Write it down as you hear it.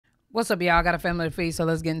What's up, y'all? I got a family to feed, so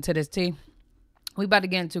let's get into this tea. We about to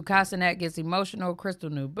get into Cenat gets emotional, Crystal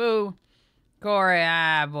new boo, Corey,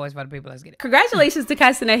 voice for the people. Let's get it. Congratulations to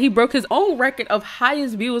Cenat. He broke his own record of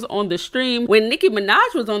highest views on the stream. When Nicki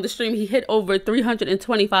Minaj was on the stream, he hit over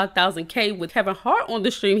 325,000 K. With Kevin Hart on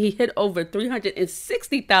the stream, he hit over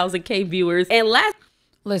 360,000 K viewers. And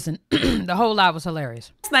Listen, the whole live was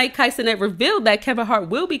hilarious. Last night, Cenat revealed that Kevin Hart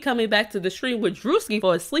will be coming back to the stream with G0ES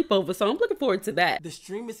for a sleepover, so I'm looking forward to that. The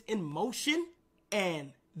stream is in motion,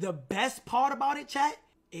 and the best part about it, chat,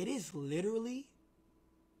 it is literally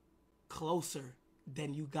closer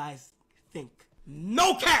than you guys think.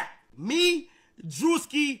 No cap! Me,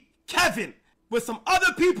 G0ES, Kevin, with some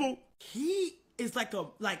other people, he is like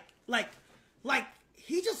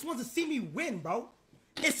he just wants to see me win, bro.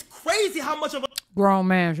 It's crazy how much of a grown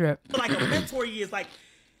man shit. Like a mentor he is. Like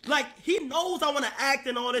he knows I want to act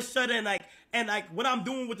and all this shit and what I'm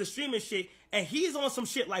doing with the streaming shit, and he's on some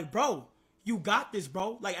shit like, bro, you got this,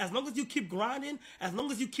 bro. Like, as long as you keep grinding, as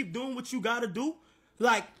long as you keep doing what you gotta do,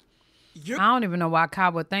 like, I don't even know why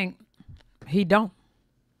Kyle would think he don't.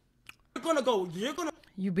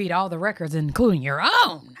 You beat all the records, including your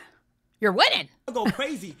own. You're winning. Go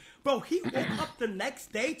crazy. Bro, he woke up the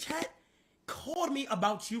next day, chat, called me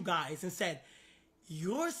about you guys and said,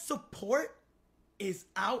 your support is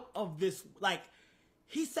out of this. Like,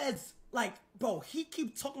 he says, like, bro, he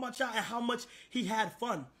keeps talking about y'all and how much he had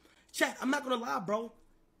fun. Chat, I'm not gonna lie, bro.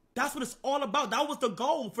 That's what it's all about. That was the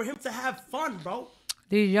goal, for him to have fun, bro.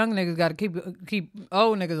 These young niggas gotta keep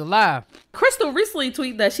old niggas alive. Crystal recently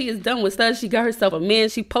tweeted that she is done with studs. She got herself a man.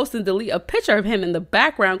 She posted and delete a picture of him in the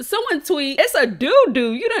background. Someone tweet, it's a dude.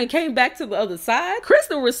 You done came back to the other side.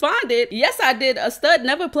 Crystal responded, yes, I did. A stud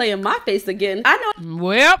never play in my face again. I know.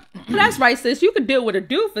 Well, that's right, sis. You could deal with a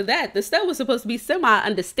dude for that. The stud was supposed to be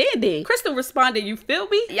semi-understanding. Crystal responded, you feel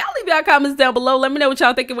me? Y'all leave y'all comments down below. Let me know what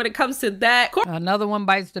y'all thinking when it comes to that. Another one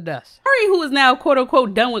bites the dust. Corey, who is now quote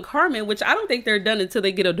unquote done with Carmen, which I don't think they're done until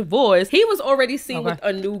they get a divorce. He was already seen with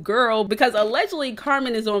a new girl because allegedly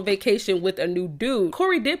Carmen is on vacation with a new dude.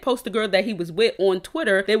 Corey did post the girl that he was with on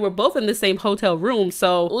Twitter. They were both in the same hotel room.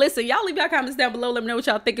 So listen, y'all leave y'all comments down below. Let me know what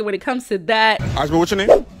y'all thinking when it comes to that. Alright, what's your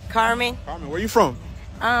name? Carmen. Carmen, where you from?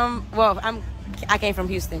 Well, I came from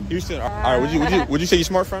Houston. Houston. Alright, would you say you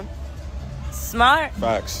smart, friend? Smart?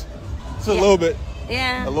 Facts. Just a little bit.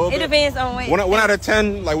 Yeah. A little bit. It depends on what. 1 out of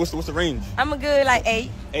 10, like what's the range? I'm a good like 8.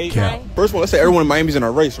 8. Yeah. First of all, let's say everyone in Miami's in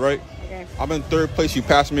a race, right? Okay. I'm in 3rd place. You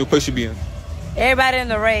passed me. What place you be in? Everybody in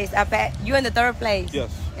the race. You in the 3rd place.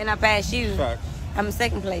 Yes. And I passed you. Fact. I'm in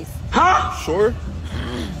 2nd place. Huh? Sure.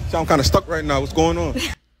 See, I'm kind of stuck right now. What's going on?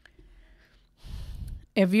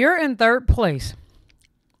 If you're in 3rd place,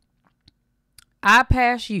 I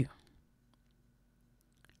pass you,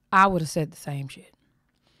 I would have said the same shit.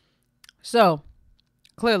 So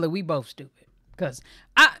clearly we both stupid, because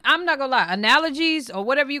I'm not gonna lie, analogies or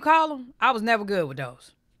whatever you call them, I was never good with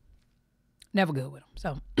those. Never good with them.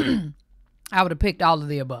 So I would have picked all of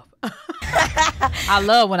the above. I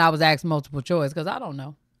love when I was asked multiple choice, because I don't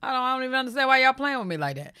know. I don't even understand why y'all playing with me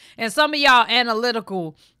like that. And some of y'all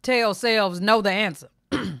analytical tell selves know the answer.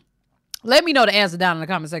 Let me know the answer down in the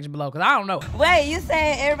comment section below, because I don't know. Wait, you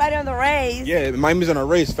saying everybody on the race? Yeah, Miami's in a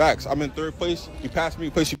race. Facts. I'm in 3rd place. You passed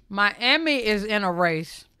me. Place you. Miami is in a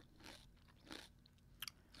race.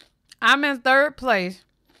 I'm in 3rd place.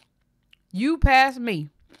 You passed me.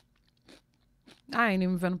 I ain't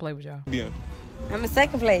even finna play with y'all. Yeah. I'm in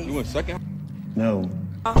 2nd place. You in 2nd? No.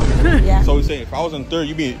 Yeah. So we saying if I was in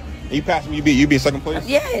 3rd, you passed me. You be in 2nd place.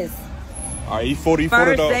 Yes. All right, you 40.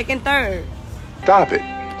 1st, 2nd, 3rd. Stop it.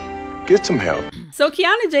 Get some help. So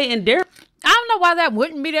KiannaJay and Darren. I don't know why that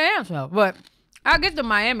wouldn't be the answer, but I'll get the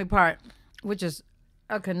Miami part, which is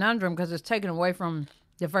a conundrum because it's taken away from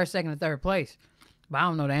the 1st, 2nd, and 3rd place. But I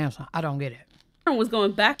don't know the answer. I don't get it. Darren was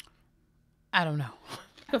going back I don't know.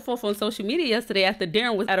 and forth on social media yesterday after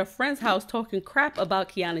Darren was at a friend's house talking crap about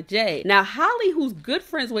KiannaJay. Now, Holly, who's good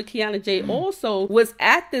friends with KiannaJay, also was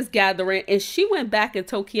at this gathering, and she went back and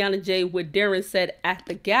told KiannaJay what Darren said at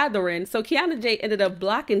the gathering. So KiannaJay ended up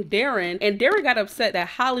blocking Darren, and Darren got upset that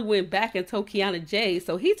Holly went back and told KiannaJay.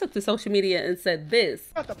 So he took to social media and said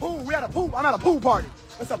this. At the pool, we had a pool. I'm at a pool party.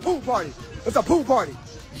 It's a pool party. It's a pool party.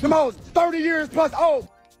 Them hoes 30 years plus old.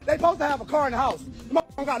 They supposed to have a car in the house. Them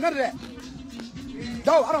hoes don't got none of that.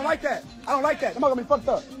 No, I don't like that. I don't like that. Them hoes gonna be fucked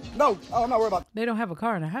up. No, I'm not worried about They don't have a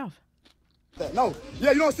car in the house. that. No.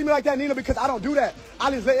 Yeah, you don't see me like that, Nina, because I don't do that. I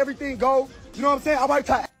just let everything go. You know what I'm saying? I wipe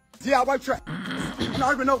her ass. Yeah, I wipe her. I'm not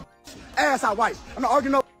arguing no ass I wipe. I'm not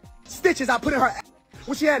arguing no stitches I put in her ass.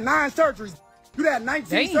 When she had 9 surgeries. You had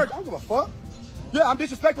 19 surgeries. I don't give a fuck. Yeah, I'm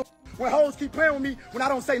disrespectful when hoes keep playing with me when I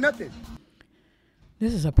don't say nothing.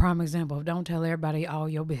 This is a prime example of don't tell everybody all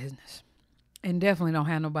your business. And definitely don't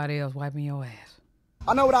have nobody else wiping your ass.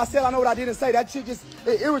 I know what I said, I know what I didn't say. That shit just,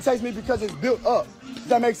 it irritates me because it's built up. Does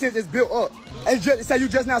that make sense? It's built up. And just say you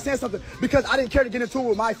just now saying something because I didn't care to get into it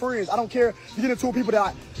with my friends. I don't care to get into it with people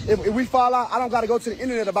that if we fall out, I don't got to go to the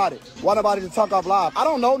internet about it. Why nobody to talk off live? I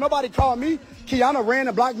don't know. Nobody called me. Kianna ran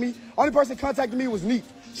and blocked me. Only person contacted me was Neat.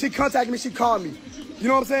 She contacted me, she called me. You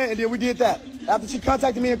know what I'm saying? And then we did that. After she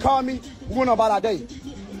contacted me and called me, we went on about our day.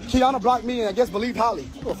 Kianna blocked me and I guess believed Holly. I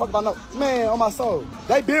don't give a fuck about no, man, on my soul.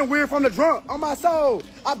 They been weird from the drunk, on my soul.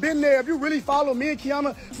 I've been there. If you really follow me and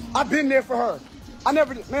Kianna, I've been there for her. I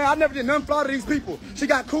never did nothing flaw to these people. She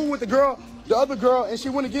got cool with the other girl, and she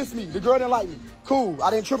went against me. The girl didn't like me. Cool,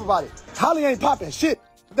 I didn't trip about it. Holly ain't popping shit.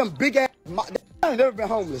 Them big ass, I ain't never been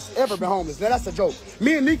homeless, ever been homeless. Now that's a joke.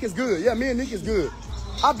 Me and Nick is good. Yeah, me and Nick is good.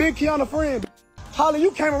 I've been Kianna's friend. Holly,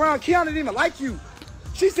 you came around, Kianna didn't even like you.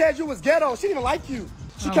 She said you was ghetto. She didn't even like you.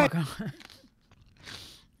 She Oh can't. my God.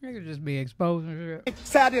 You could just be exposing shit.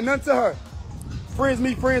 Say I did nothing to her. Friends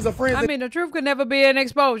meet friends or friends. I mean, the truth could never be an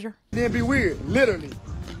exposure. Then be weird. Literally.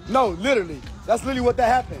 No, literally. That's literally what that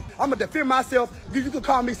happened. I'm gonna defend myself. You can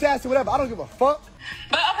call me sassy, whatever. I don't give a fuck.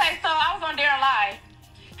 But okay, so I was on Darren Live.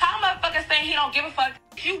 How motherfucker saying he don't give a fuck?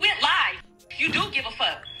 You went live. You do give a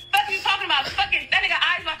fuck. Fuck you talking about? Fucking that nigga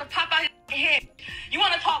eyes about to pop out his head. You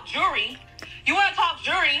wanna talk jury? You wanna talk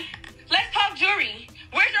jury? Let's talk jury.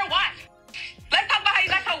 Where's your watch? Let's talk about how you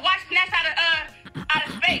got your watch snatched out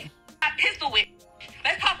of space. I pistol whip.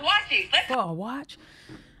 Let's talk watches. For a watch?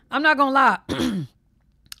 I'm not gonna lie.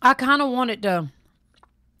 I kind of wanted to.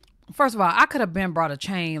 First of all, I could have been brought a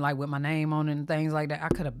chain like with my name on it and things like that.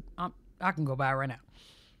 I can go buy it right now.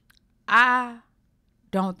 I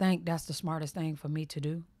don't think that's the smartest thing for me to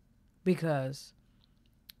do because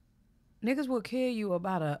niggas will kill you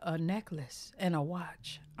about a necklace and a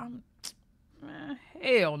watch.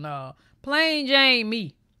 Hell no. Plain Jane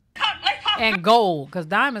me. And gold, because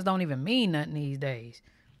diamonds don't even mean nothing these days.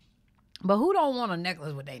 But who don't want a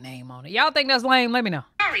necklace with their name on it? Y'all think that's lame? Let me know.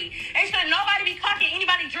 And should nobody be clocking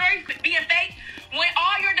anybody jewelry being fake when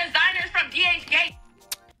all your designers from DHgate?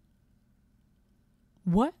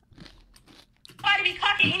 What? Nobody be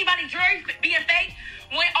clocking anybody jewelry being fake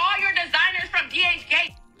when all your designers from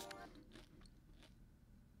DHgate?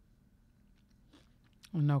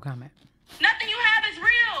 No comment. Nothing you have is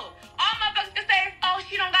real. All motherfuckers can say is, oh,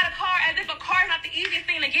 she don't got a car, as if a car is not the easiest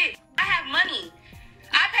thing to get. I have money.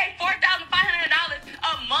 I pay $4,500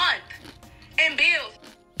 a month in bills.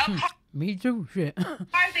 A car Me too, shit.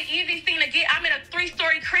 is the easiest thing to get. I'm in a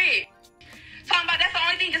 3-story crib. Talking about that's the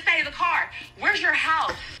only thing to say is a car. Where's your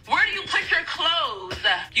house? Where do you put your clothes?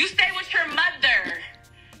 You stay with your mother.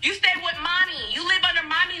 You stay with mommy. You live under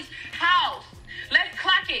mommy's house. Let's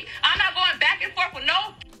clock it. I'm not going back and forth with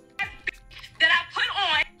no that I put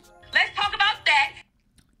on. Let's talk about that.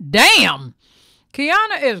 Damn.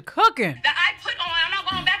 Kianna is cooking. That I put on. I'm not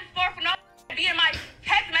going back and forth with no be in my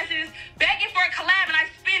text messages begging for a collab and I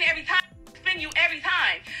spin you every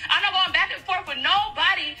time. I'm not going back and forth with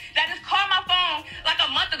nobody that just called my phone like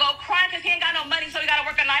a month ago crying because he ain't got no money so he got to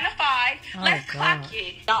work a 9 to 5. Let's clock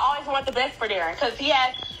it. I always want the best for Darren because he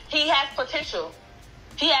has potential.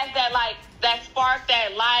 He has that spark,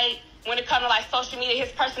 that light when it comes to social media,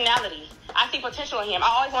 his personality. I see potential in him. I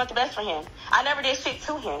always want the best for him. I never did shit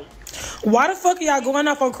to him. Why the fuck are y'all going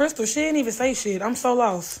off on Crystal? She didn't even say shit. I'm so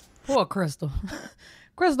lost. Poor Crystal.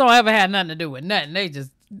 Crystal don't ever had nothing to do with nothing. They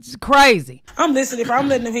just crazy. I'm listening. I'm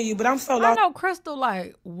letting them hear you, but I'm so lost. I know Crystal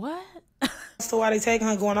like, what? So why they tagging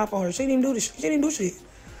her going off on her? She didn't even do this. She didn't do shit.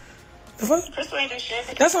 The fuck? Crystal ain't do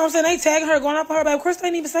shit. That's what I'm saying. They tagging her going off on her, but Crystal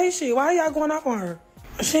ain't even say shit. Why y'all going off on her?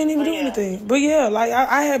 She didn't even do anything. But yeah,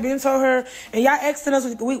 I had been told her, and y'all asking us,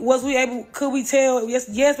 could we tell?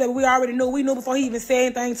 Yes, baby, we already knew. We knew before he even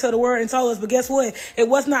said anything to the word and told us. But guess what? It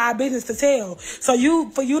was not our business to tell. So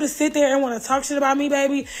for you to sit there and want to talk shit about me,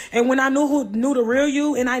 baby, and when I knew who knew the real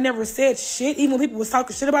you, and I never said shit, even when people was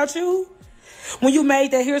talking shit about you, when you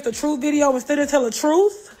made that here's the truth video instead of tell the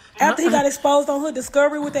truth, after he got exposed on Hood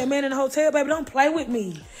Discovery with that man in the hotel, baby, don't play with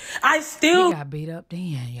me. He got beat up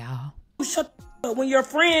then, y'all. Shut up. When your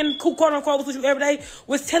friend, who quote unquote was with you every day,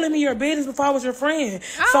 was telling me your business before I was your friend.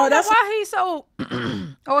 I don't know why he's so,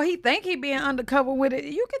 or he think he being undercover with it.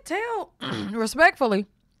 You can tell, respectfully,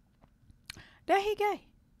 that he gay.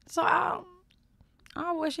 So I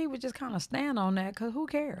wish he would just kind of stand on that, because who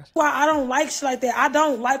cares? Why I don't like shit like that. I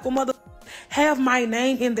don't like when mother have my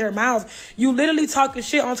name in their mouth. You literally talking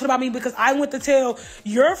shit on Twitter about me because I went to tell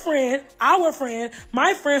your friend, our friend,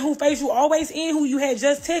 my friend who face you always in, who you had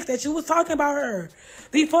just texted, that you was talking about her.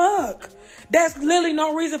 The fuck? That's literally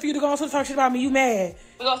no reason for you to go on Twitter talk shit about me. You mad?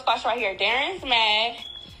 We gonna squash right here. Darren's mad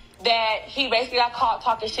that he basically got caught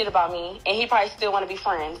talking shit about me, and he probably still want to be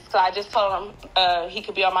friends. So I just told him he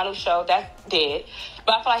could be on my new show. That's dead.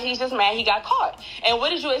 But I feel like he's just mad he got caught. And what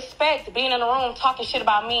did you expect being in the room talking shit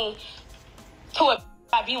about me to a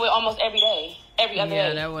I be with almost every day, every other day?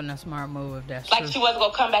 Yeah, that wasn't a smart move if that's like true. she wasn't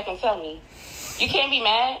gonna come back and tell me. You can't be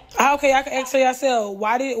mad. Okay, I can ask yourself,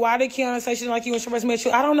 why did Kiana say she didn't like you when she first met you?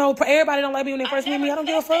 I don't know. Everybody don't like me when they first meet me. I don't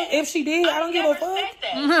give a fuck. If she did, I don't give a fuck.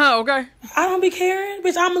 Okay. I don't be caring.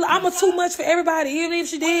 Bitch, I'm a too much for everybody, even if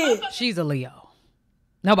she did. She's a Leo.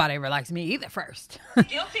 Nobody ever likes me either first.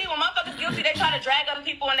 Guilty, when motherfuckers guilty, they try to drag other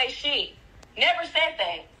people in their shit. Never said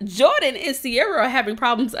that. Jordan and Sierra are having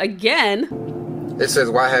problems again. It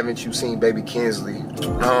says, why haven't you seen baby Kinsley?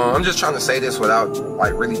 I'm just trying to say this without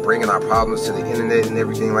like really bringing our problems to the internet and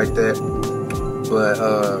everything like that.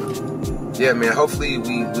 But yeah, man, hopefully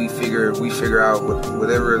we figure out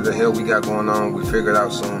whatever the hell we got going on, we figure it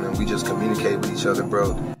out soon and we just communicate with each other,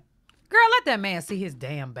 bro. Girl, let that man see his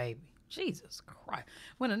damn baby. Jesus Christ.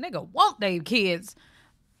 When a nigga want they kids.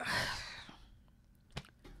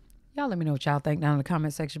 Y'all let me know what y'all think down in the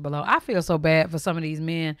comment section below. I feel so bad for some of these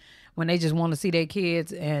men when they just want to see their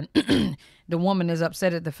kids and the woman is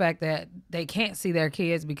upset at the fact that they can't see their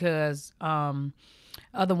kids because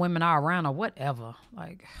other women are around or whatever.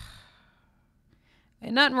 Like,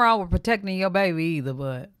 ain't nothing wrong with protecting your baby either,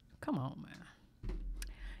 but come on, man.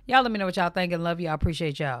 Y'all let me know what y'all think and love you. I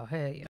appreciate y'all. Hell yeah.